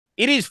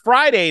It is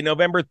Friday,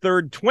 November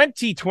 3rd,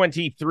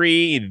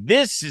 2023.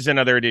 This is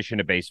another edition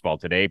of Baseball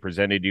Today,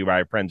 presented to you by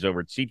our friends over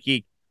at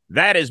SeatGeek.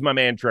 That is my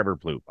man, Trevor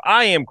Plouffe.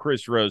 I am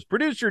Chris Rose,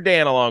 producer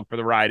Dan along for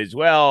the ride as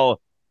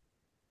well.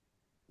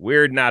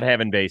 Weird not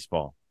having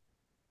baseball.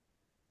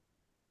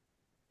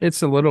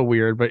 It's a little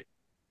weird, but,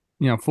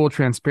 full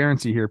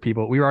transparency here,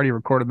 people. We already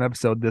recorded an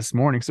episode this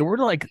morning, so we're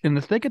like in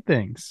the thick of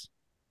things.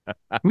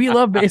 We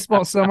love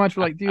baseball so much.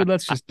 We're like, dude,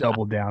 let's just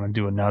double down and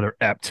do another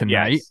ep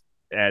tonight. Yes.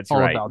 That's all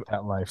right. About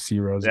that life, C.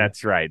 Rosie.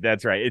 That's right.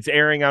 It's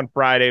airing on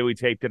Friday. We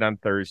taped it on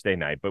Thursday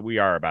night, but we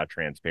are about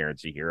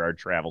transparency here. Our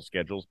travel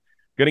schedule's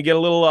going to get a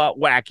little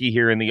wacky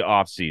here in the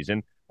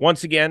offseason.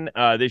 Once again,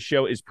 this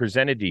show is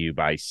presented to you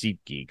by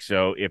SeatGeek.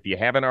 So if you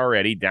haven't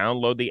already,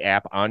 download the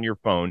app on your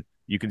phone.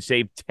 You can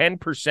save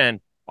 10%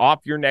 off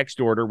your next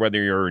order,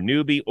 whether you're a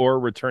newbie or a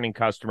returning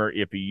customer,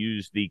 if you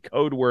use the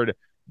code word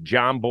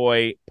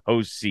JOHNBOY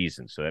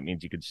postseason. So that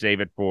means you could save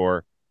it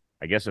for,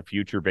 I guess, a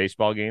future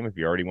baseball game if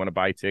you already want to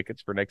buy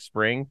tickets for next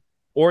spring,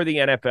 or the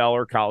NFL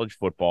or college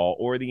football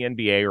or the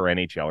NBA or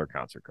NHL or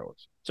concert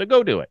goers. So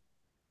go do it.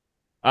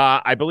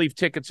 I believe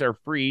tickets are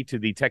free to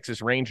the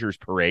Texas Rangers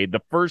parade, the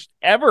first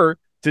ever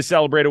to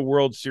celebrate a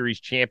World Series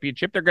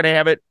championship. They're going to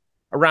have it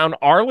around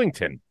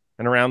Arlington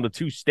and around the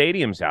two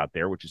stadiums out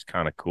there, which is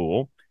kind of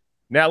cool.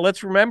 Now,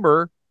 let's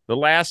remember the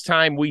last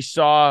time we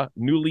saw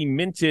newly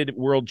minted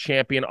world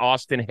champion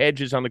Austin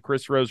Hedges on the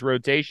Chris Rose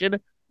rotation,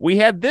 we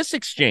had this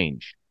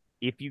exchange.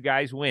 If you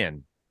guys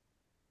win,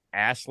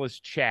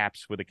 assless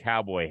chaps with a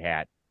cowboy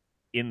hat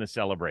in the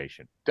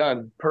celebration.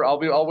 Done.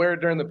 I'll wear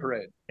it during the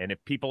parade. And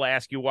if people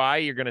ask you why,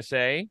 you're going to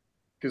say?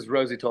 Because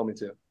Rosie told me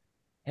to.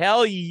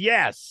 Hell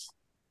yes.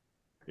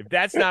 If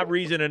that's not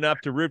reason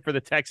enough to root for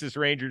the Texas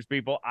Rangers,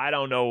 people, I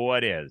don't know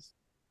what is.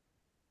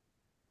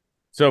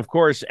 So, of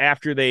course,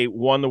 after they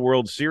won the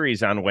World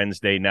Series on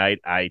Wednesday night,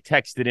 I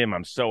texted him,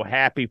 I'm so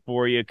happy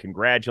for you.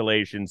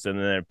 Congratulations. And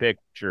then a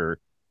picture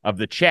of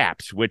the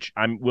chaps, which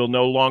I will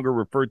no longer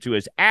refer to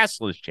as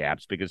assless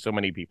chaps because so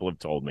many people have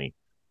told me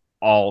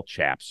all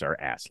chaps are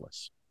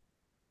assless.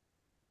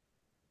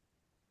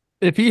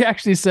 If he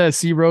actually says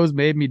C. Rose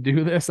made me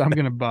do this, I'm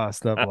going to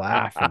bust up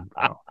laughing,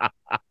 bro.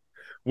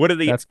 What are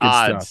the That's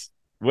odds? Stuff.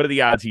 What are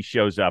the odds he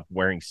shows up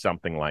wearing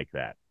something like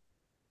that?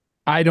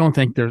 I don't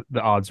think the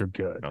odds are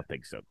good. I don't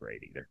think so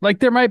great either.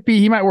 Like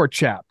he might wear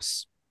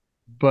chaps,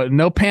 but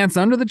no pants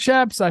under the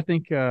chaps. I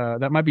think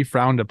that might be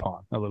frowned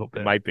upon a little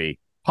bit. Might be.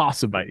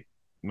 Possibly.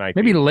 Might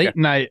Maybe be. late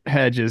night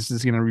Hedges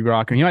is going to be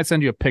rocking. He might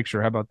send you a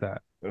picture. How about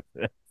that?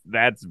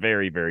 That's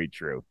very, very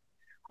true.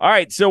 All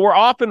right, so we're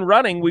off and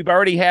running. We've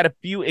already had a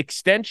few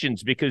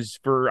extensions because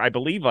for, I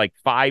believe, like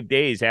 5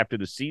 days after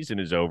the season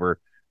is over,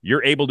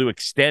 you're able to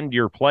extend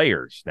your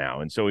players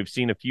now. And so we've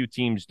seen a few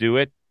teams do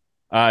it.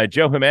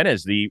 Joe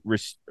Jimenez, the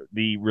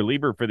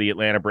reliever for the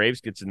Atlanta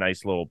Braves, gets a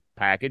nice little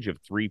package of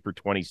 3 for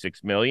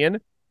 $26 million.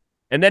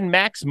 And then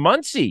Max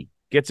Muncy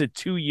gets a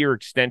 2-year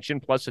extension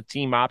plus a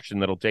team option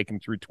that'll take him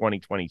through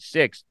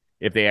 2026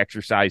 if they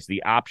exercise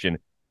the option.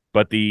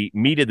 But the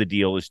meat of the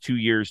deal is 2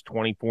 years,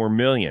 $24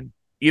 million.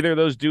 Either of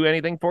those do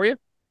anything for you?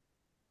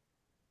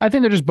 I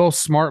think they're just both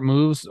smart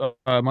moves.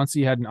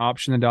 Muncy had an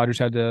option the Dodgers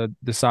had to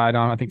decide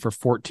on, I think, for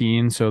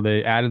 14. So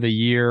they added a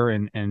year,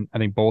 and I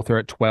think both are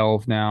at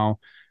 12 now.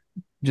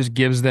 Just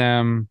gives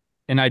them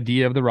an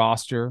idea of the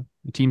roster.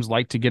 The teams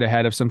like to get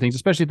ahead of some things,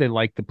 especially if they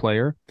like the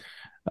player.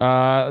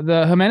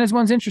 The Jimenez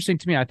one's interesting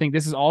to me. I think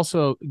this is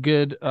also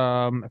good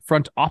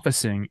front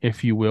officing,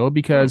 if you will,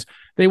 because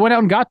they went out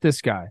and got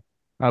this guy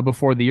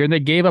before the year, and they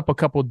gave up a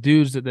couple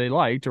dudes that they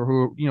liked or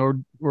who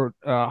were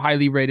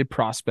highly rated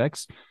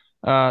prospects.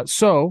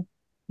 So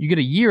you get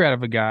a year out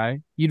of a guy.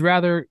 You'd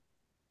rather,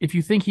 if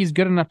you think he's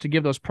good enough to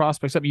give those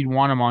prospects up, you'd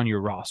want him on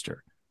your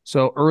roster.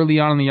 So early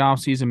on in the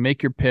offseason,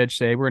 make your pitch,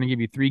 say, we're going to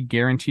give you 3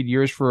 guaranteed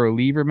years for a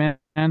reliever, man.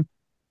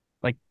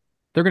 Like,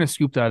 they're going to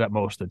scoop that up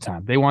most of the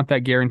time. They want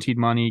that guaranteed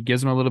money,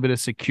 gives them a little bit of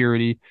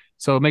security.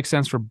 So it makes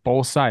sense for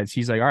both sides.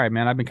 He's like, all right,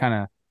 man, I've been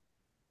kind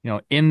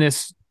of, in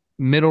this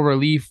middle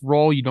relief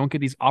role. You don't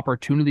get these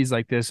opportunities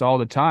like this all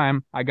the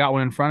time. I got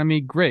one in front of me.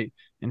 Great.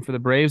 And for the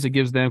Braves, it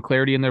gives them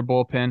clarity in their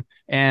bullpen.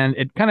 And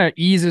it kind of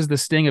eases the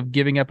sting of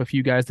giving up a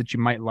few guys that you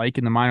might like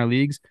in the minor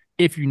leagues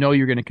if you know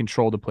you're going to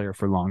control the player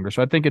for longer.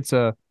 So I think it's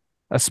a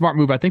smart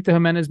move. I think the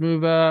Jimenez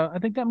move, I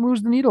think that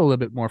moves the needle a little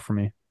bit more for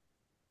me.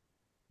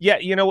 Yeah,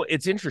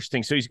 it's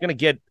interesting. So he's going to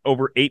get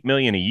over $8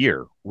 million a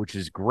year, which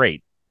is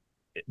great.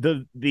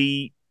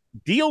 The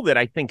deal that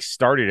I think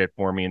started it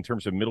for me in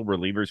terms of middle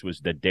relievers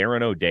was the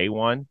Darren O'Day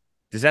one.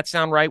 Does that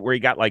sound right? Where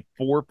he got like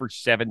 4 for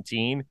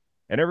 17,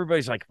 and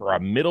everybody's like, for a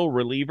middle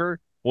reliever?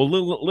 Well,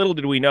 little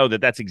did we know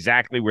that that's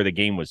exactly where the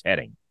game was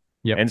heading.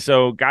 Yep. And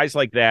so guys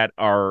like that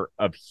are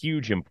of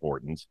huge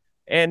importance.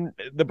 And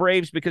the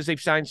Braves, because they've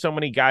signed so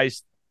many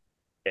guys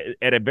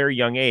at a very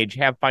young age,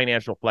 have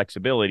financial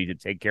flexibility to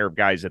take care of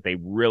guys that they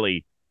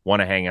really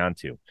want to hang on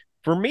to.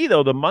 For me,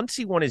 though, the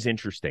Muncy one is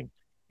interesting.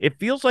 It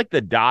feels like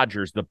the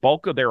Dodgers, the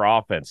bulk of their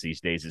offense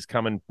these days is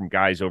coming from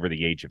guys over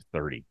the age of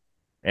 30.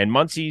 And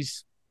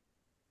Muncy's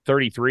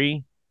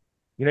 33.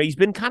 he's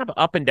been kind of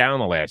up and down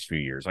the last few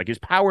years. Like his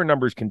power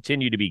numbers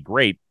continue to be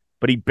great,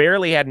 but he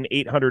barely had an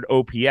 800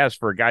 OPS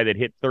for a guy that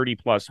hit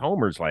 30-plus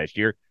homers last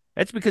year.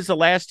 That's because the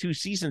last 2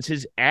 seasons,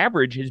 his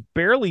average has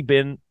barely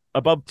been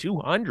above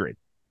 200.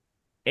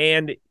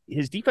 And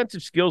his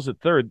defensive skills at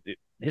third,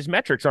 his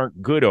metrics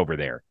aren't good over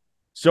there.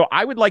 So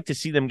I would like to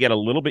see them get a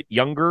little bit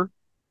younger.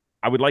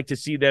 I would like to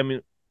see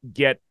them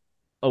get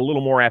a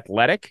little more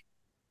athletic.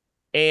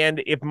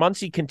 And if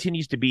Muncy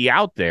continues to be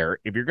out there,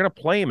 if you're going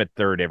to play him at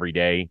third every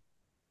day,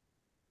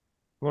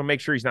 you want to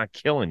make sure he's not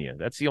killing you.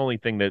 That's the only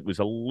thing that was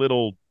a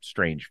little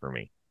strange for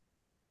me.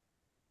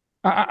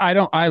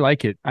 I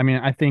like it. I mean,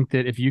 I think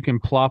that if you can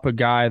plop a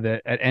guy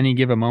that at any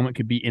given moment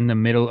could be in the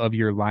middle of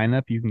your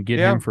lineup, you can get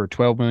him for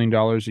 $12 million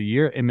a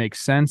year. It makes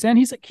sense. And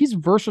he's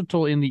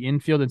versatile in the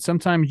infield. And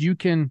sometimes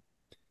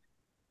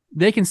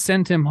they can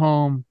send him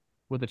home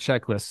with a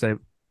checklist. Say,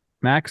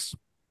 Max,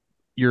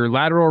 your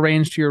lateral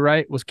range to your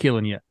right was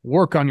killing you.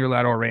 Work on your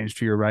lateral range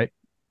to your right.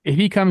 If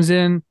he comes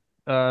in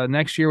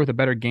next year with a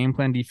better game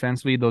plan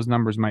defensively, those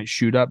numbers might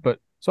shoot up. But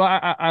so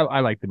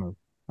I like the move.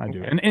 I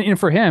do. And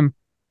for him,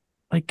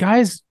 like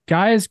guys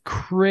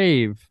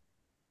crave,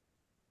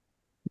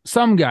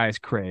 some guys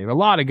crave, a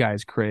lot of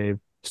guys crave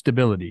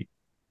stability.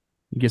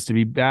 He gets to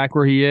be back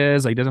where he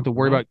is. Like, he doesn't have to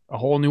worry about a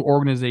whole new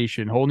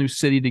organization, whole new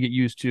city to get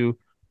used to.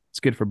 It's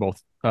good for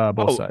both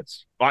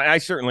sides. I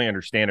certainly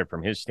understand it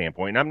from his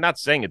standpoint. And I'm not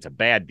saying it's a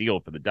bad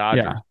deal for the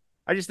Dodgers. Yeah.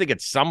 I just think at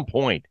some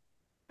point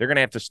they're going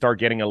to have to start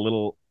getting a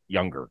little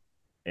younger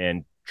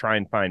and try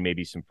and find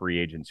maybe some free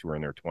agents who are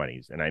in their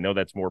 20s. And I know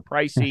that's more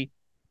pricey.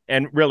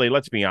 And really,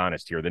 let's be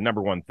honest here. The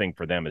number one thing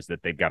for them is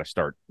that they've got to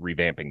start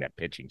revamping that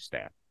pitching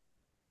staff.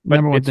 But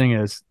number one thing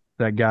is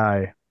that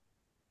guy.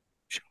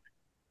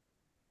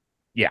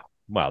 Yeah.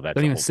 Well, that's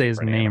don't even say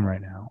his name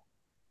right now.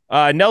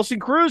 Nelson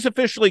Cruz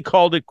officially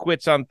called it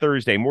quits on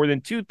Thursday. More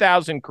than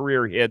 2,000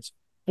 career hits,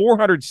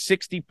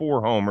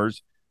 464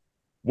 homers.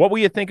 What will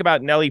you think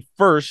about Nelly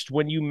first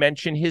when you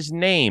mention his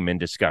name in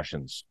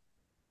discussions?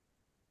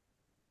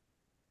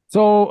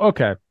 So,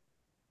 okay.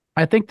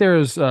 I think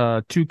there's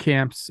 2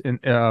 camps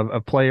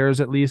of players,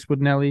 at least, with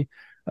Nelly.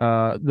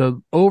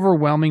 The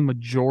overwhelming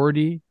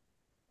majority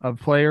of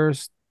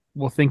players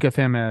will think of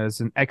him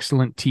as an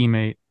excellent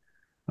teammate,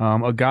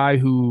 a guy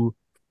who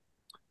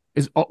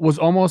was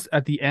almost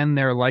at the end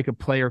there like a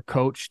player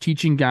coach,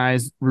 teaching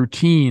guys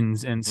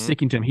routines and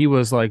sticking to him. He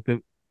was like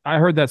I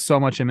heard that so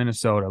much in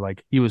Minnesota.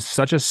 Like, he was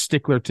such a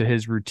stickler to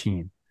his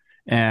routine,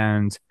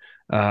 and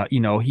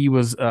he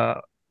was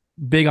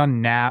big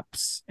on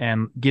naps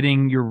and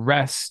getting your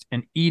rest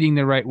and eating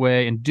the right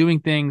way and doing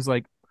things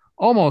like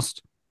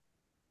almost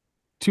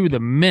to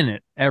the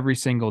minute every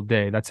single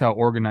day. That's how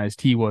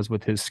organized he was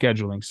with his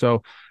scheduling.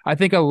 So I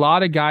think a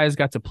lot of guys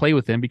got to play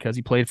with him because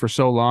he played for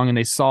so long, and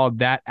they saw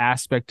that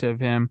aspect of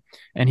him,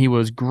 and he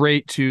was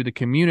great to the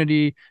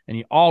community, and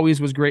he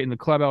always was great in the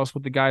clubhouse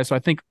with the guys. So I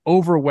think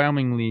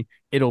overwhelmingly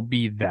it'll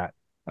be that.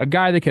 A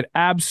guy that could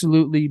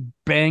absolutely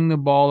bang the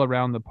ball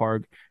around the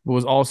park, but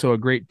was also a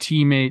great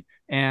teammate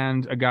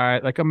and a guy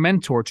like a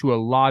mentor to a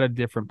lot of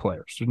different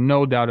players. There's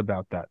no doubt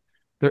about that.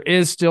 There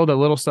is still the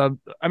little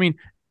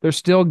there's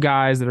still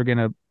guys that are going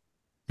to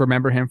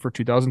remember him for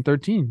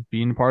 2013,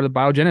 being part of the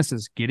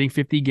biogenesis, getting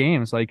 50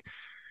 games. Like,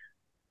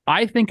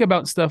 I think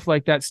about stuff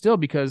like that still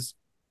because,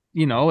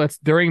 it's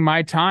during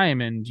my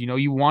time and,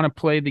 you want to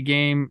play the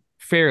game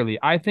fairly.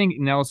 I think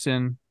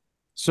Nelson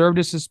served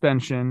a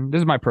suspension. This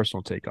is my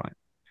personal take on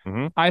it.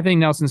 Mm-hmm. I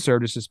think Nelson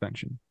served a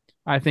suspension.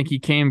 I think he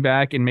came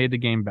back and made the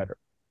game better.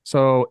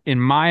 So in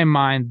my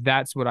mind,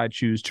 that's what I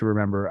choose to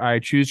remember. I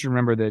choose to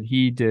remember that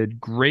he did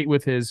great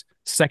with his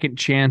second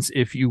chance,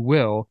 if you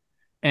will,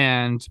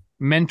 and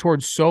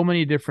mentored so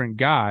many different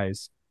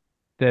guys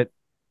that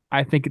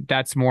I think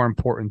that's more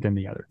important than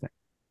the other thing.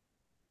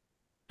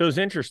 So it was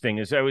interesting.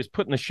 As I was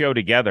putting the show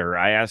together,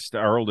 I asked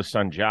our oldest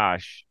son,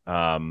 Josh,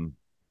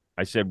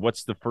 I said,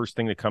 what's the first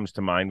thing that comes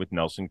to mind with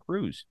Nelson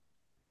Cruz?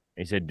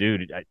 And he said,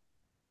 dude,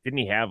 didn't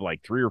he have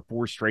like 3 or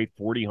 4 straight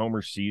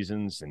 40-homer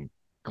seasons, and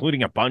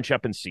including a bunch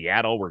up in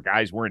Seattle where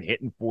guys weren't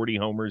hitting 40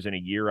 homers in a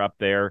year up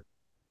there?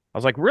 I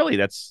was like, really?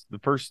 That's the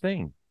first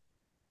thing?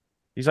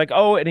 He's like,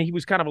 oh, and he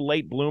was kind of a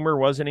late bloomer,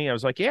 wasn't he? I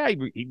was like, yeah,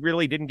 he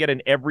really didn't get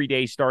an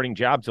everyday starting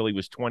job till he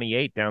was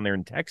 28 down there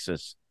in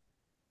Texas.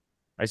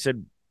 I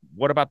said,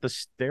 what about the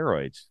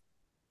steroids?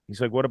 He's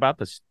like, what about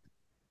this?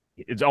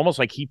 It's almost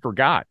like he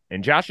forgot.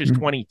 And Josh is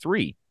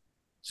 23.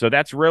 So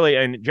that's really,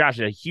 and Josh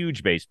is a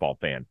huge baseball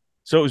fan.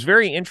 So it was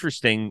very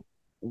interesting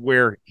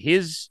where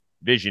his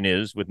vision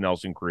is with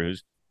Nelson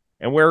Cruz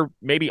and where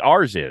maybe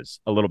ours is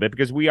a little bit,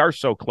 because we are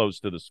so close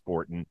to the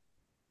sport. And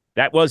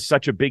that was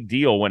such a big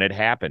deal when it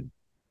happened.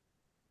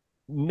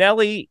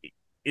 Nelly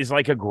is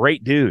like a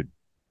great dude.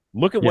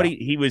 Look at what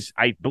he was,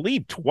 I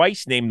believe,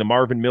 twice named the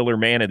Marvin Miller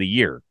Man of the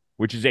Year,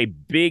 which is a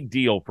big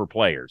deal for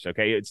players.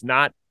 Okay. It's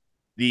not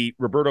the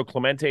Roberto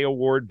Clemente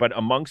Award, but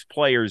amongst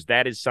players,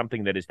 that is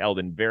something that is held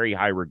in very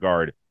high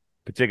regard,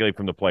 particularly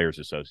from the Players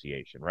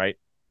Association, right?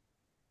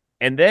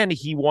 And then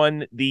he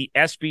won the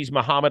ESPY's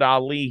Muhammad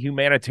Ali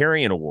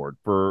Humanitarian Award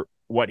for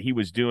what he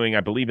was doing,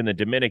 I believe, in the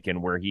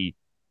Dominican, where he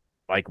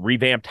like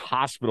revamped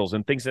hospitals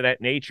and things of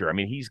that nature. I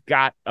mean, he's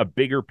got a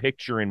bigger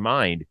picture in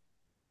mind.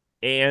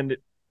 And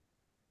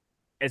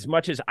as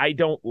much as I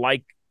don't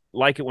like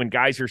it when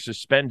guys are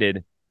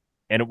suspended,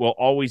 and it will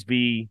always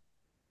be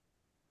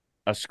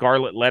a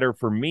scarlet letter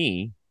for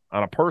me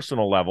on a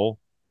personal level,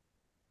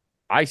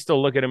 I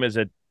still look at him as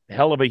a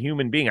hell of a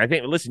human being. I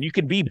think, listen, you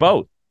can be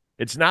both.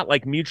 It's not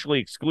like mutually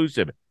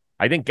exclusive.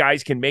 I think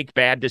guys can make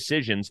bad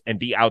decisions and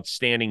be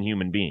outstanding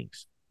human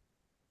beings.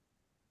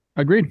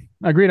 Agreed.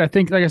 I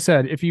think, like I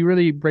said, if you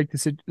really break the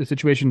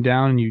situation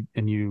down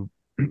and you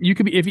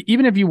could be,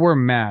 even if you were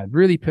mad,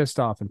 really pissed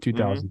off in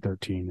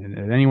 2013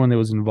 and anyone that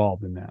was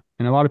involved in that,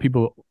 and a lot of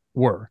people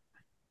were,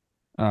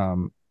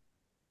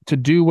 to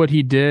do what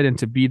he did and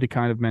to be the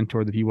kind of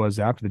mentor that he was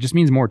after that just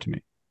means more to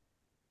me.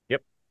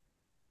 Yep.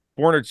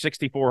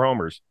 464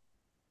 homers.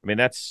 I mean,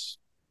 that's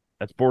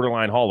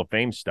borderline Hall of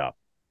Fame stuff.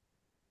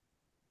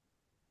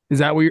 Is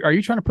that what are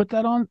you trying to put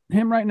that on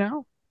him right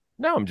now?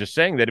 No, I'm just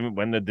saying that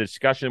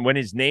when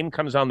his name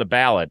comes on the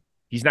ballot,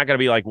 he's not going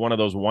to be like one of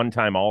those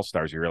one-time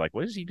all-stars. You're like,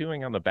 what is he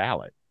doing on the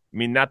ballot? I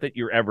mean, not that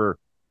you're ever,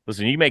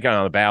 listen, you make it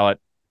on the ballot.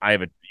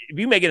 If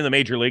you make it in the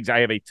major leagues, I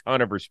have a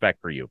ton of respect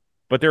for you.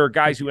 But there are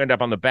guys who end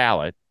up on the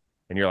ballot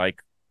and you're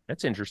like,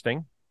 that's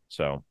interesting.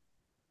 So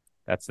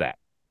that's that.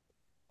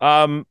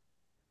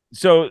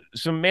 So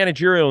some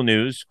managerial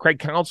news. Craig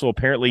Counsell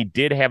apparently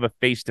did have a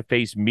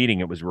face-to-face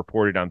meeting. It was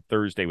reported on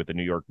Thursday with the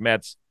New York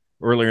Mets.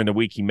 Earlier in the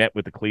week, he met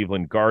with the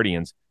Cleveland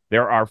Guardians.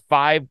 There are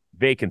 5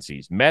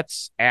 vacancies: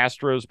 Mets,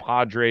 Astros,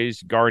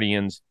 Padres,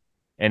 Guardians,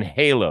 and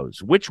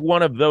Halos. Which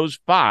one of those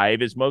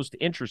 5 is most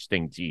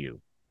interesting to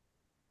you?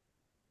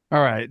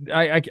 All right.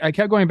 I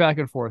kept going back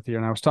and forth here,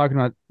 and I was talking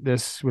about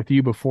this with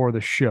you before the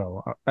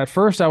show. At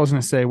first, I was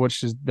going to say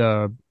which is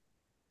the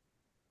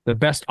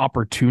best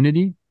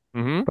opportunity,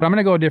 but I'm going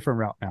to go a different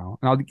route now.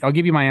 And I'll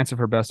give you my answer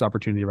for best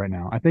opportunity right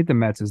now. I think the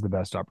Mets is the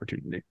best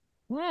opportunity.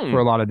 For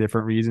a lot of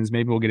different reasons.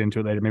 Maybe we'll get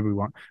into it later. Maybe we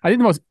won't. I think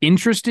the most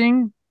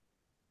interesting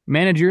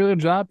managerial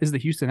job is the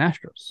Houston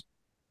Astros,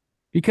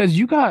 because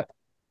you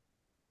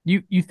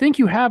think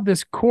you have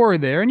this core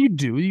there, and you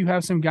do. You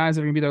have some guys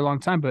that are going to be there a long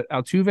time, but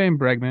Altuve and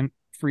Bregman,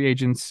 free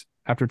agents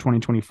after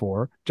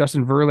 2024.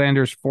 Justin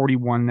Verlander's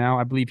 41 now.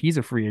 I believe he's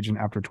a free agent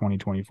after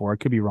 2024. I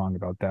could be wrong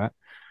about that.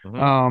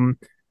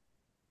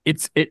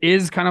 It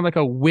is kind of like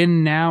a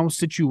win now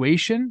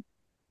situation.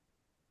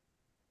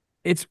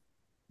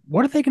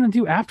 What are they going to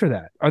do after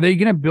that? Are they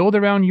going to build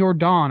around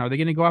Yordan? Are they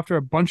going to go after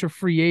a bunch of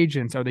free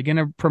agents? Are they going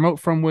to promote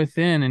from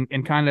within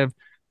and kind of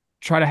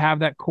try to have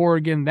that core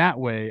again that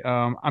way?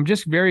 I'm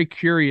just very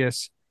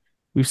curious.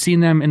 We've seen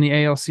them in the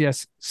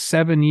ALCS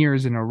 7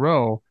 years in a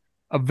row.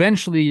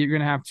 Eventually, you're going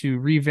to have to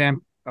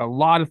revamp a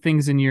lot of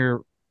things in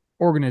your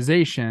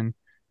organization.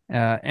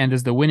 And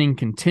as the winning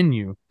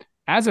continue,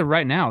 as of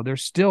right now, they're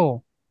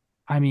still,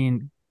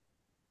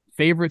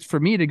 favorites for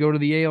me to go to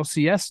the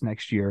ALCS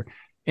next year.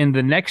 In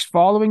the next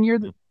following year,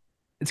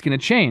 it's going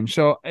to change.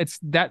 So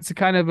that's a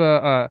kind of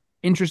a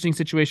interesting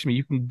situation.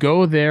 You can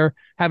go there,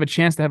 have a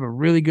chance to have a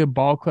really good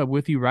ball club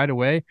with you right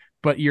away,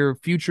 but your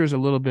future is a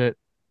little bit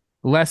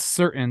less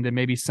certain than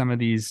maybe some of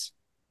these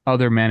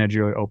other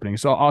managerial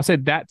openings. So I'll say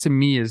that to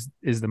me is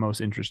the most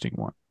interesting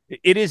one.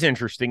 It is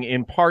interesting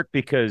in part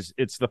because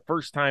it's the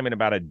first time in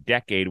about a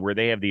decade where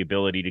they have the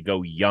ability to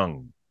go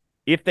young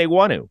if they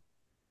want to.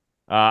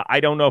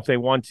 I don't know if they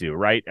want to,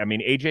 right? I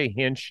mean, AJ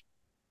Hinch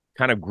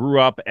kind of grew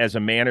up as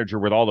a manager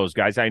with all those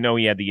guys. I know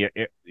he had the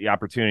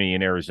opportunity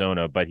in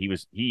Arizona, but he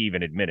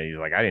even admitted, he's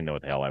like, I didn't know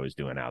what the hell I was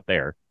doing out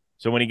there.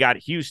 So when he got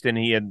Houston,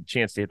 he had a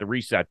chance to hit the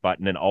reset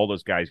button, and all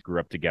those guys grew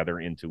up together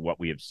into what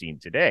we have seen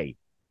today.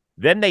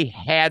 Then they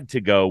had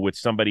to go with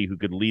somebody who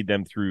could lead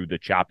them through the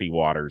choppy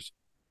waters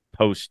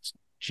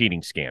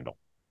post-cheating scandal.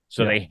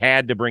 So they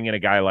had to bring in a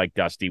guy like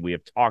Dusty. We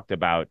have talked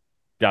about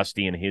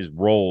Dusty and his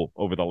role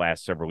over the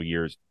last several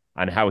years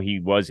on how he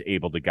was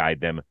able to guide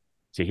them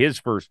to his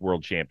first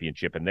world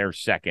championship and their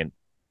second,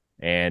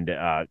 and,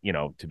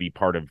 to be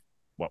part of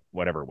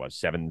whatever it was,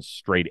 7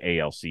 straight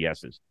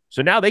ALCSs.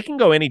 So now they can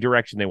go any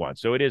direction they want.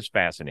 So it is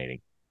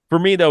fascinating. For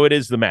me, though, it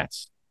is the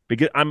Mets.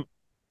 Because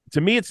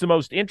to me, it's the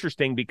most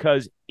interesting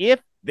because if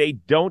they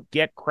don't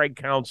get Craig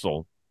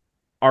Counsell,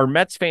 are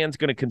Mets fans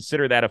going to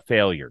consider that a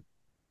failure,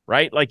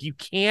 right? Like, you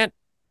can't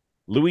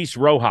Luis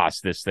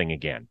Rojas this thing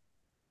again.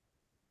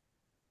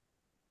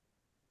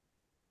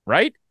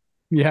 Right?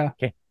 Yeah.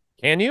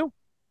 Can you?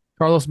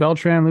 Carlos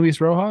Beltran, Luis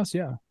Rojas,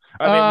 yeah.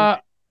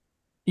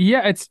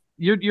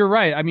 You're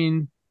right. I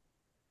mean,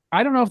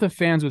 I don't know if the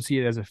fans would see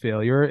it as a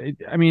failure.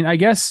 I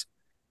guess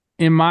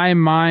in my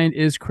mind,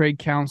 is Craig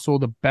Counsell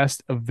the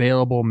best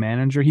available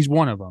manager? He's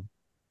one of them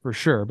for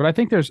sure. But I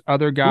think there's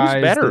other guys.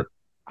 Who's better?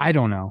 I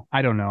don't know.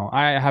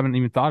 I haven't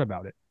even thought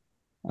about it.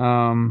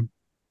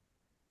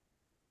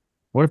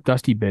 What if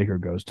Dusty Baker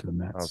goes to the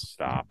Mets? Oh,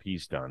 stop.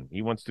 He's done.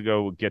 He wants to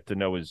go get to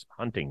know his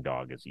hunting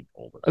dog, as he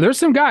told us. There's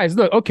some guys.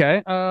 Look,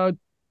 okay.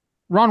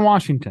 Ron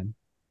Washington.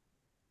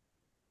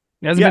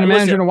 He hasn't been a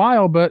manager in a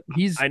while, but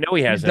I know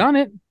he hasn't. He's done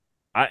it.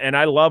 And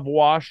I love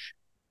Wash.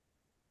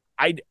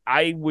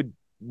 I would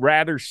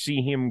rather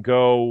see him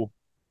go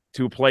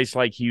to a place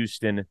like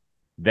Houston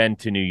than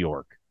to New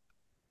York.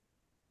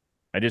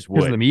 I just would.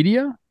 Because of the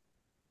media?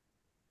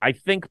 I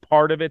think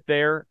part of it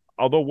there,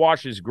 although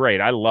Wash is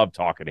great. I love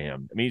talking to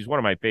him. I mean, he's one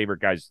of my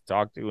favorite guys to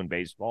talk to in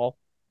baseball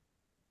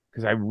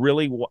because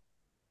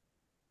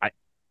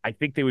I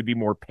think they would be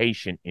more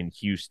patient in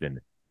Houston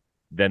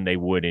than they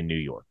would in New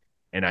York.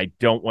 And I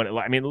don't want to,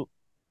 I mean, when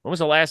was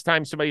the last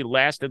time somebody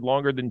lasted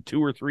longer than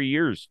 2 or 3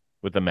 years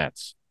with the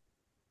Mets?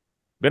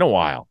 Been a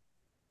while.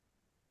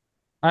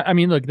 I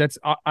mean, look,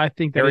 I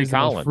think that Harry is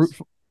Collins. the most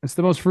fruitful. It's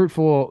the most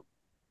fruitful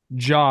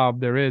job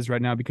there is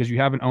right now because you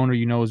have an owner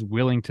is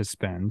willing to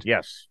spend.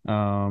 Yes.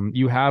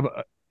 You have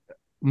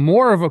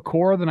more of a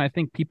core than I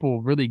think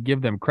people really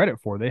give them credit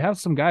for. They have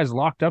some guys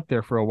locked up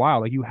there for a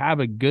while. Like you have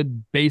a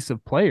good base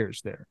of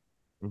players there.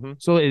 Mm-hmm.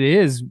 So it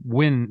is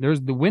when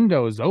the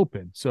window is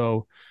open.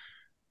 So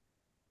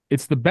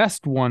it's the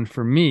best one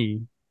for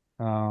me.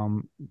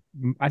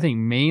 I think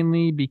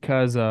mainly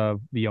because of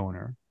the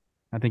owner.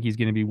 I think he's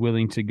going to be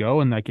willing to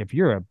go. And like, if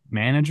you're a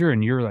manager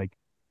and you're like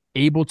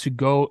able to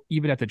go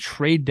even at the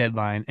trade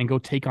deadline and go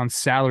take on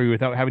salary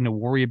without having to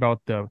worry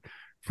about the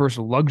first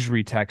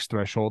luxury tax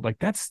threshold, like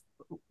that's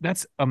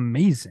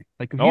amazing.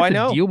 Like if you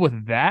have to deal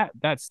with that,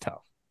 that's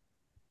tough.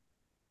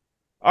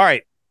 All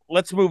right,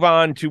 let's move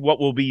on to what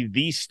will be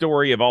the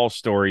story of all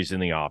stories in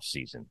the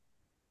offseason.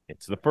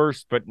 It's the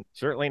first, but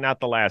certainly not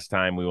the last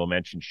time we will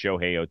mention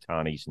Shohei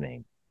Ohtani's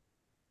name.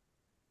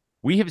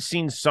 We have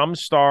seen some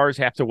stars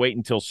have to wait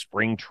until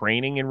spring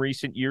training in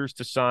recent years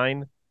to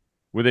sign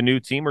with a new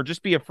team or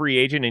just be a free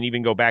agent and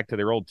even go back to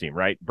their old team,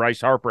 right? Bryce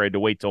Harper had to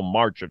wait till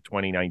March of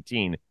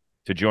 2019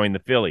 to join the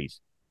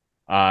Phillies.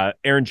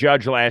 Aaron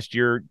Judge last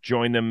year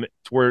joined them,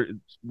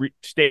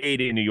 stayed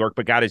in New York,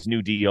 but got his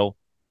new deal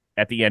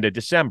at the end of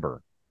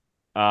December.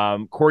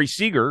 Corey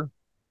Seager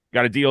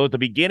got a deal at the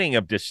beginning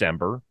of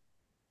December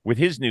with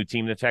his new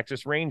team, the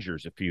Texas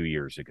Rangers, a few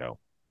years ago.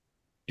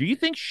 Do you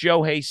think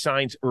Shohei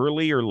signs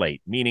early or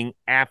late, meaning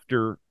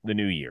after the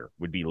new year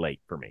would be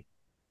late for me?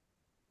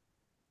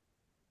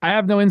 I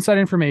have no inside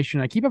information.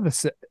 I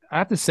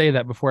have to say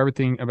that before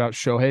everything about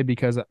Shohei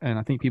because, and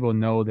I think people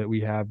know that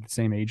we have the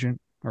same agent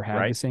or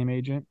have the same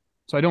agent.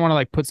 So I don't want to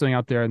like put something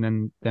out there and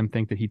then them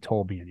think that he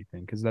told me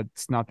anything because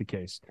that's not the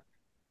case.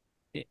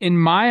 In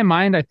my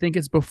mind, I think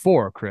it's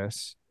before,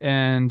 Chris,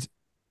 and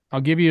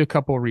I'll give you a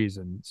couple of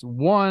reasons.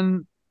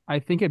 One, I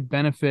think it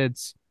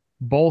benefits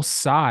both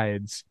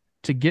sides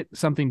to get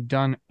something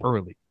done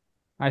early.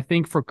 I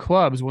think for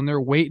clubs, when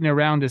they're waiting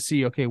around to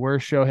see, okay,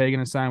 where's Shohei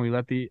going to sign? We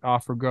let the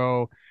offer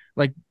go.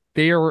 Like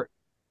they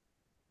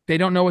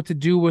don't know what to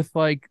do with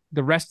like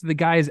the rest of the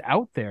guys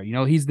out there.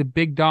 He's the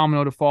big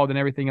domino to fall, then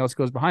everything else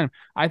goes behind him.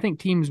 I think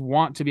teams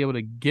want to be able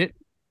to get,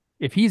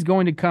 if he's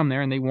going to come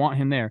there and they want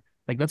him there,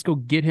 like let's go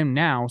get him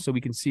now so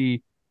we can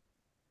see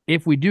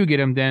if we do get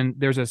him, then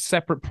there's a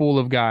separate pool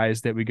of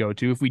guys that we go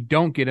to. If we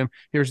don't get him,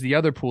 here's the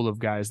other pool of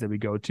guys that we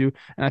go to.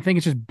 And I think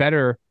it's just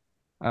better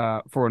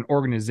for an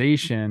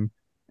organization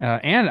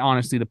and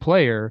honestly the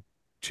player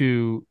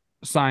to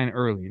sign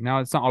early. Now,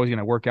 it's not always going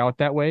to work out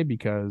that way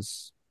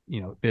because,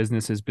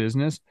 business is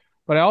business.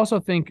 But I also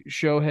think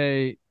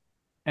Shohei,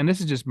 and this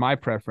is just my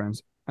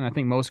preference, and I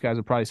think most guys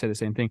would probably say the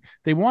same thing,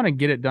 they want to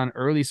get it done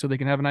early so they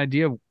can have an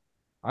idea of,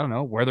 I don't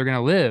know, where they're going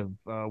to live,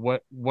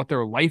 what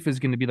their life is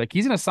going to be like.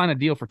 He's going to sign a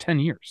deal for 10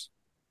 years.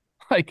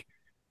 Like,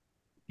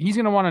 he's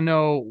going to want to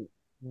know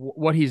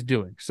what he's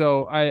doing.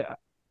 So,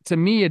 to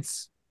me,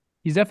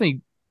 he's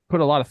definitely put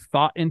a lot of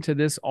thought into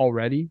this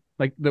already.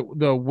 Like,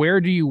 the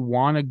where do you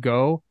want to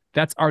go,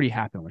 that's already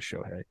happened with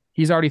Shohei.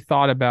 He's already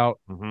thought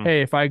about,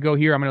 hey, if I go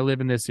here, I'm going to live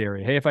in this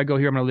area. Hey, if I go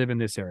here, I'm going to live in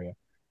this area.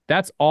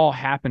 That's all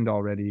happened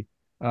already.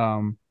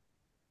 But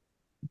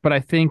I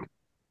think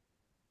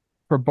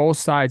for both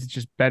sides, it's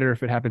just better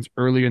if it happens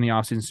earlier in the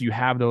offseason so you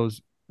have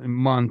those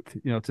month,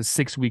 to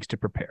 6 weeks to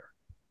prepare.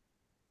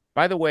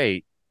 By the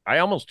way, I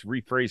almost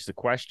rephrased the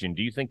question.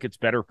 Do you think it's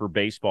better for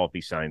baseball if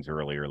he signs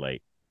early or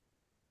late?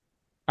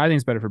 I think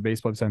it's better for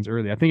baseball if he signs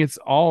early. I think it's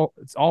all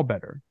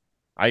better.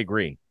 I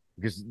agree.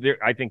 Because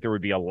I think there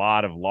would be a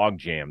lot of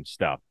logjam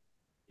stuff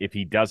if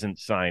he doesn't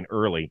sign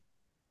early.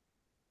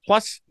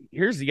 Plus,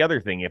 here's the other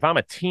thing. If I'm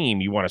a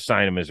team, you want to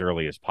sign him as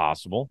early as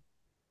possible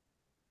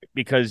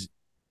because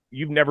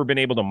you've never been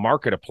able to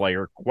market a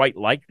player quite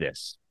like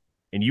this.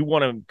 And you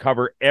want to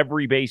cover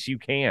every base you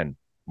can.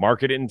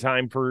 Market it in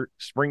time for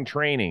spring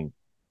training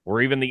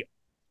or even the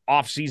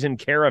off-season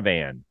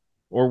caravan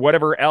or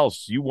whatever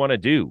else you want to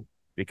do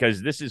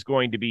because this is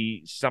going to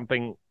be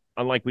something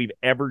unlike we've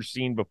ever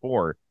seen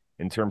before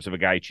in terms of a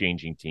guy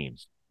changing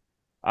teams.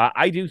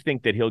 I do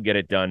think that he'll get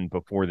it done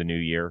before the new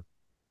year,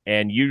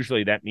 and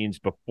usually that means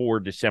before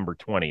December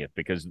 20th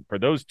because for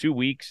those 2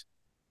 weeks,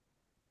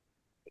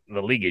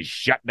 the league is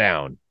shut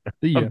down.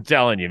 I'm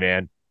telling you,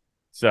 man.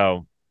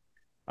 So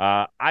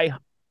I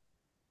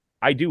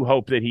do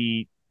hope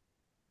that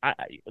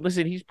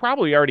listen, he's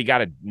probably already got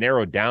it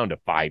narrowed down to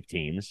 5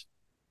 teams.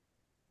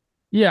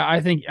 Yeah,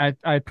 I think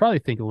I'd probably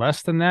think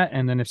less than that.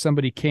 And then if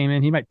somebody came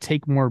in, he might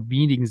take more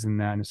meetings than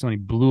that. And if somebody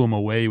blew him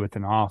away with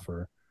an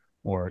offer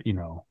or,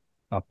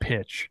 a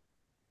pitch.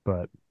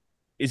 But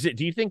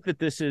Do you think that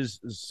this is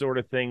sort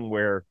of thing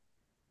where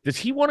does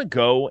he want to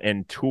go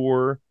and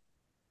tour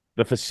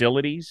the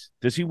facilities?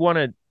 Does he want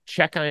to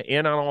check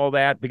in on all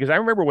that? Because I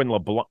remember when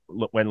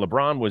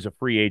LeBron was a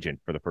free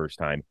agent for the first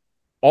time,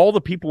 all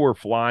the people were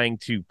flying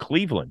to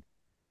Cleveland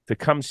to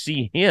come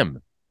see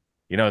him.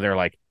 You know, they're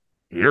like,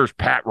 here's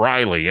Pat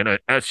Riley in an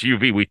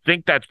SUV. We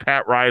think that's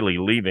Pat Riley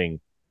leaving.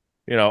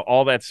 You know,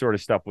 all that sort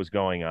of stuff was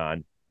going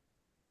on.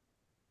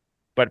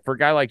 But for a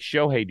guy like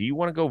Shohei, do you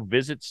want to go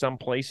visit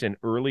someplace in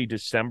early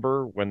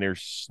December when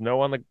there's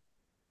snow on the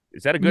 –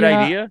 is that a good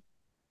idea?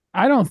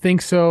 I don't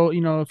think so.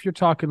 You know, if you're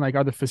talking like,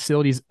 are the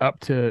facilities up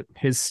to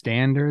his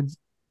standards?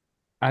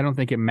 I don't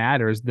think it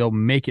matters. They'll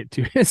make it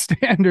to his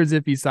standards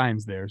if he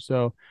signs there.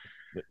 So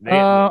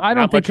I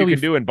don't think you can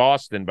do in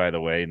Boston, by the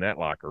way, in that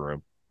locker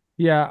room.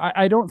 Yeah,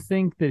 I don't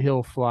think that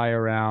he'll fly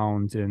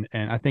around, and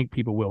I think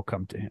people will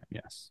come to him.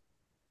 Yes.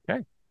 Okay.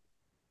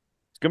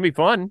 It's gonna be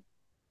fun.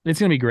 It's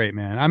gonna be great,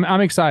 man.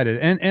 I'm excited,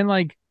 and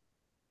like,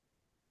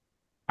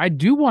 I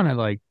do want to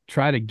like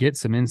try to get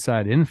some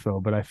inside info,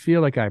 but I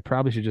feel like I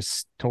probably should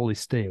just totally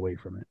stay away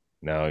from it.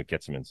 No,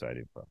 get some inside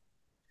info.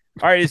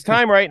 All right, it's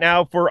time right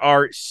now for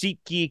our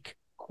SeatGeek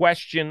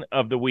question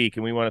of the week,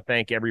 and we want to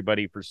thank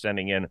everybody for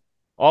sending in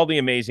all the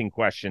amazing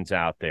questions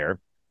out there.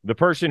 The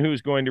person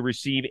who's going to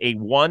receive a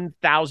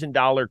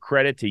 $1,000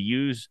 credit to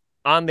use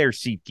on their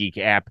SeatGeek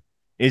app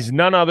is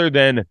none other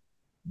than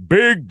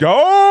Big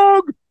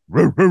Dog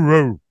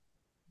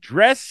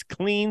Dress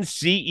Clean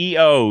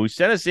CEO, who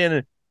sent us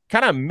in,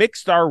 kind of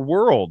mixed our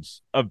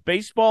worlds of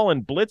baseball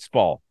and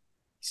blitzball.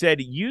 He said,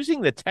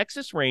 using the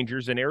Texas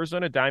Rangers and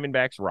Arizona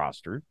Diamondbacks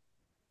roster,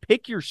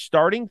 pick your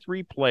starting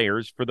 3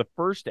 players for the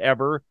first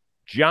ever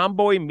John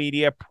Boy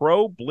Media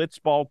Pro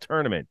Blitzball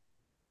Tournament.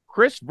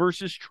 Chris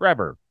versus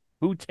Trevor.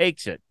 Who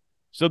takes it?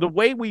 So the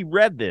way we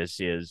read this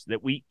is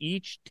that we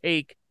each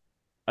take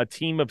a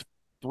team of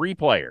 3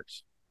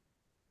 players,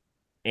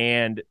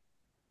 and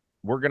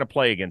we're going to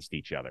play against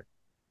each other.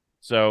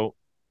 So,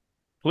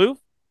 Plouffe,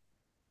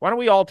 why don't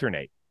we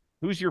alternate?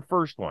 Who's your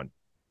first one?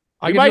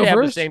 We might have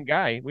the same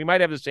guy. We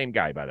might have the same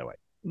guy, by the way.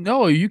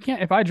 No, you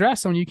can't. If I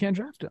draft someone, you can't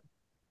draft him.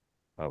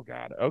 Oh,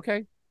 God.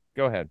 Okay.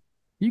 Go ahead.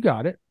 You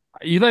got it.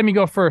 You let me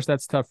go first.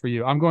 That's tough for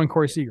you. I'm going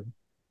Corey Seager.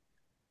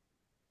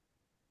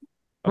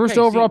 First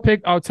overall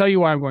pick, I'll tell you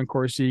why I'm going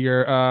Corey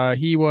Seager.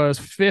 He was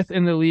 5th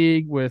in the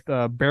league with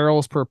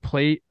barrels per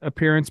plate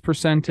appearance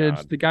percentage.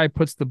 God. The guy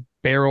puts the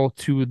barrel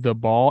to the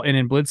ball. And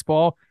in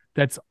blitzball,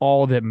 that's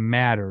all that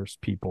matters,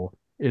 people,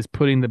 is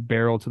putting the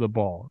barrel to the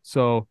ball.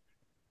 So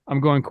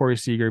I'm going Corey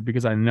Seager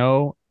because I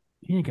know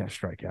he ain't got to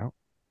strike out.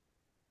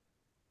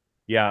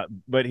 Yeah,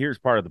 but here's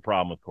part of the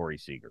problem with Corey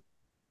Seager.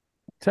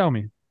 Tell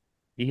me.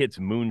 He hits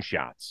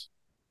moonshots.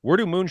 Where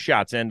do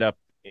moonshots end up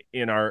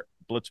in our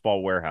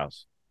blitzball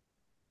warehouse?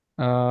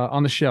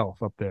 On the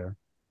shelf up there.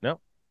 No,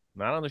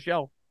 not on the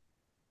shelf.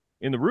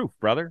 In the roof,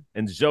 brother.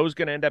 And Zoe's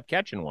going to end up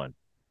catching one.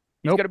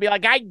 He's going to be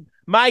like,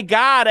 my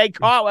God, I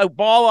caught a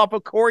ball off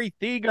of Corey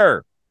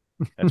Seager.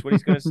 That's what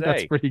he's going to say.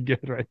 That's pretty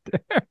good right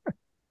there.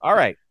 All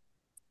right.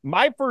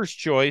 My first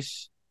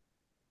choice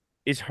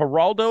is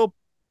Geraldo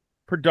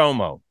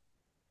Perdomo.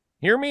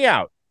 Hear me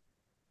out.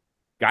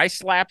 Guy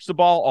slaps the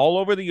ball all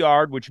over the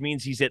yard, which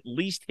means he's at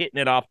least hitting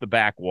it off the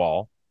back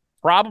wall,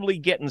 probably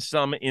getting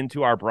some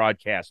into our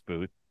broadcast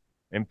booth.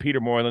 And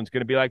Peter Moylan's going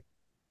to be like,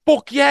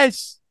 fuck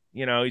yes.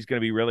 You know, he's going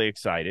to be really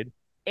excited.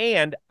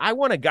 And I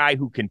want a guy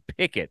who can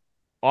pick it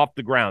off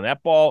the ground.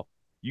 That ball,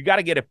 you got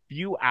to get a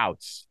few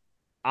outs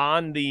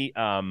on the,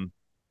 on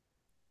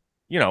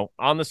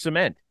the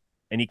cement.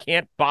 And you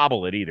can't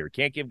bobble it either.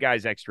 Can't give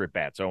guys extra at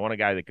bat. So I want a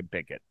guy that can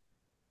pick it.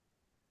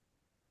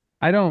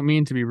 I don't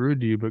mean to be rude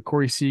to you, but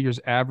Corey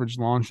Seager's average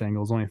launch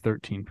angle is only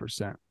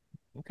 13%.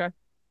 Okay.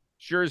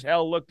 Sure as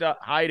hell looked up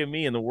high to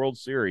me in the World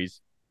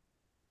Series.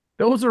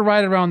 Those are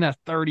right around that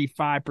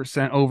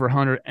 35% over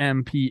 100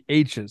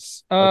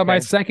 MPHs. Okay. My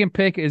second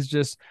pick is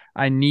just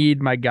I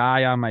need my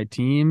guy on my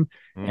team,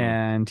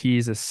 and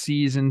he's a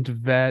seasoned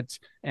vet,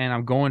 and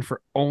I'm going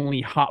for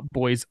only hot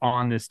boys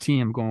on this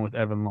team. I'm going with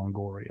Evan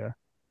Longoria,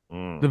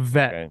 the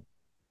vet. Okay.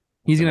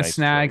 He's going to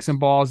snag some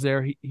balls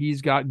there.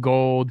 He's got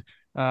gold.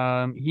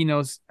 He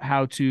knows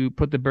how to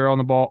put the barrel on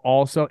the ball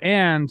also,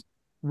 and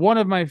one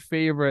of my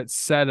favorite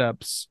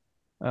setups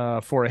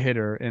for a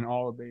hitter in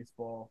all of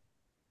baseball,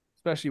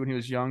 especially when he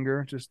was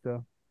younger, just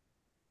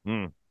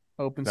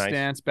open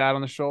stance, bat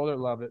on the shoulder.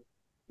 Love it.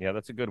 Yeah,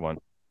 that's a good one.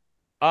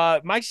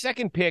 My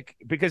second pick,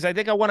 because I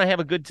think I want to have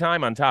a good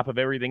time on top of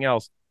everything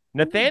else,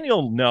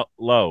 Nathaniel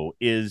Lowe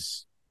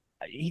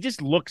he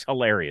just looks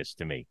hilarious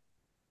to me.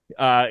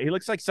 He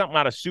looks like something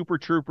out of Super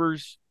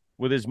Troopers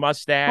with his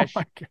mustache.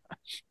 Oh, my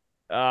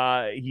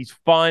gosh. He's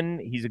fun.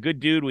 He's a good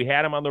dude. We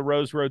had him on the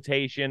Rose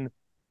rotation.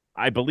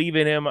 I believe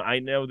in him. I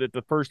know that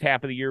the first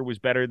half of the year was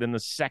better than the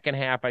second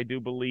half, I do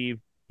believe.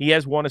 He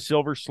has won a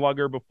Silver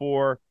Slugger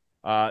before.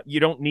 You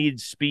don't need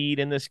speed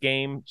in this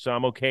game, so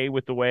I'm okay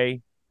with the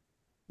way.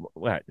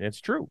 Well,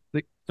 it's true.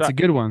 It's a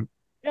good one.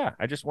 Yeah,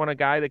 I just want a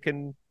guy that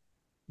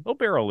he'll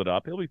barrel it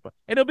up. He'll be fun.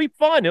 And it'll be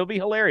fun. It'll be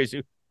hilarious.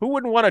 Who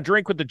wouldn't want to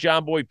drink with the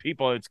John Boy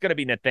people? It's going to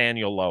be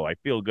Nathaniel Lowe. I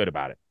feel good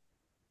about it.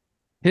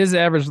 His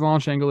average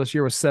launch angle this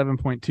year was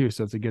 7.2,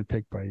 so it's a good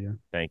pick by you.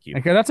 Thank you.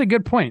 Okay, that's a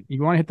good point.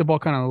 You want to hit the ball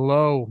kind of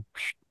low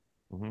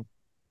and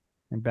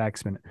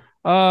backspin it.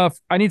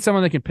 I need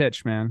someone that can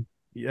pitch, man.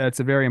 Yeah, it's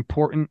a very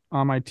important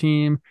on my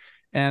team.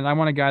 And I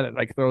want a guy that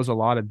like throws a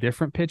lot of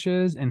different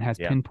pitches and has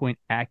pinpoint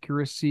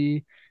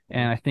accuracy.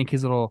 And I think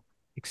his little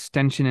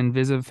extension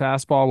invisive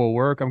fastball will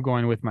work. I'm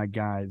going with my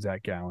guy,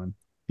 Zach Gallen.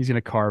 He's going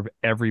to carve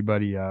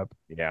everybody up.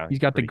 Yeah. He's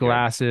got the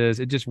glasses.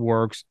 Good. It just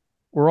works.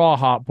 We're all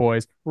hot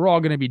boys. We're all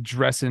going to be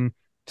dressing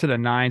to the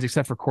nines,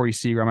 except for Corey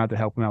Seager. I'm going to have to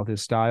help him out with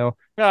his style.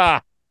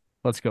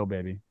 Let's go,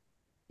 baby.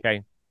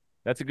 Okay.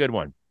 That's a good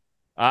one.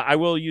 I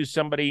will use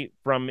somebody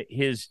from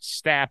his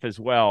staff as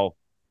well.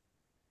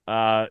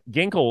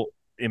 Ginkel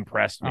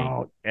impressed me.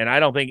 And I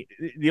don't think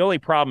the only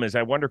problem is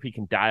I wonder if he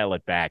can dial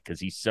it back because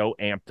he's so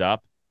amped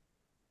up.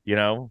 You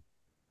know,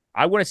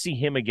 I want to see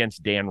him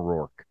against Dan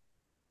Rourke.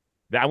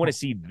 I want to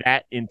see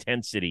that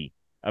intensity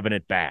of an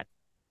at-bat.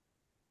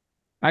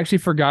 I actually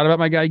forgot about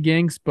my guy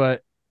Ginks,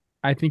 but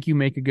I think you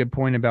make a good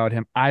point about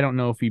him. I don't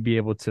know if he'd be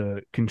able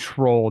to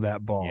control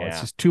that ball. Yeah. It's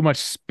just too much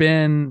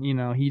spin. You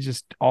know, he's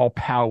just all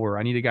power.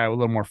 I need a guy with a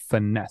little more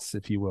finesse,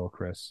 if you will,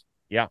 Chris.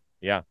 Yeah.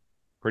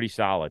 Pretty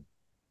solid.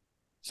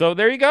 So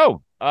there you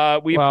go.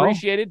 We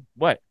appreciated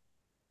what?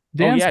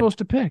 Dan's supposed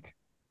to pick.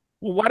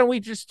 Well, why don't we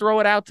just throw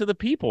it out to the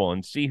people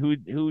and see who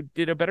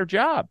did a better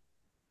job?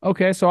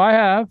 Okay, so I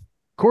have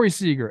Corey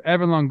Seager,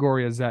 Evan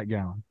Longoria, Zach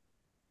Gallen.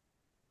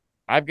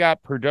 I've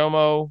got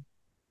Perdomo,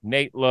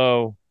 Nate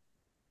Lowe,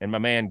 and my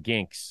man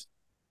Ginks.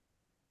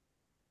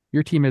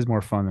 Your team is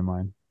more fun than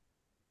mine.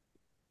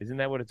 Isn't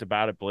that what it's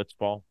about at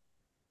Blitzball?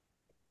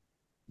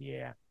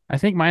 Yeah. I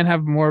think mine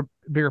have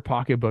bigger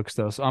pocketbooks,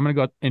 though. So I'm going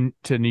to go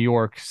into New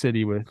York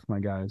City with my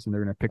guys, and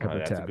they're going to pick up the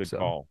tab. That's a good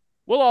call.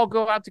 We'll all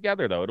go out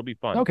together, though. It'll be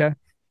fun. Okay.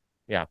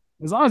 Yeah.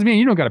 As long as me and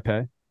you don't got to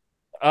pay.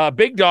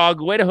 Big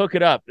Dog, way to hook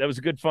it up. That was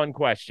a good, fun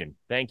question.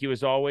 Thank you,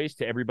 as always,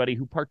 to everybody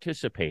who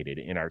participated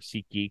in our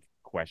SeatGeek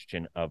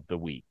question of the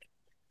week.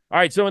 All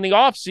right, so in the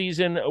off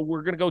season,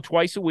 we're going to go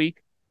twice a week.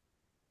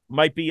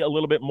 Might be a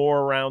little bit more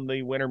around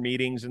the winter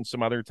meetings and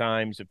some other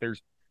times if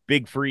there's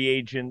big free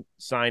agent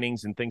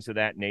signings and things of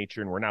that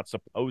nature, and we're not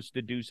supposed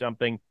to do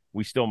something,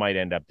 we still might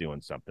end up doing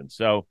something.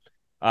 So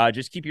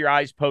just keep your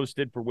eyes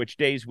posted for which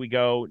days we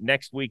go.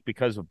 Next week,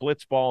 because of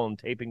Blitzball and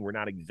taping, we're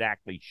not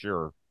exactly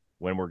sure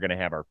when we're going to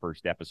have our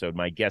first episode.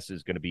 My guess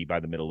is going to be by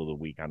the middle of the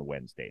week on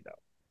Wednesday,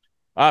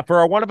 though. For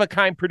our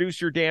one-of-a-kind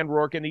producer, Dan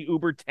Rourke, and the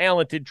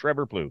uber-talented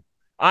Trevor Plouffe,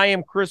 I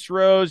am Chris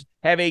Rose.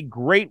 Have a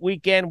great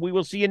weekend. We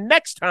will see you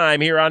next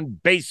time here on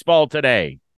Baseball Today.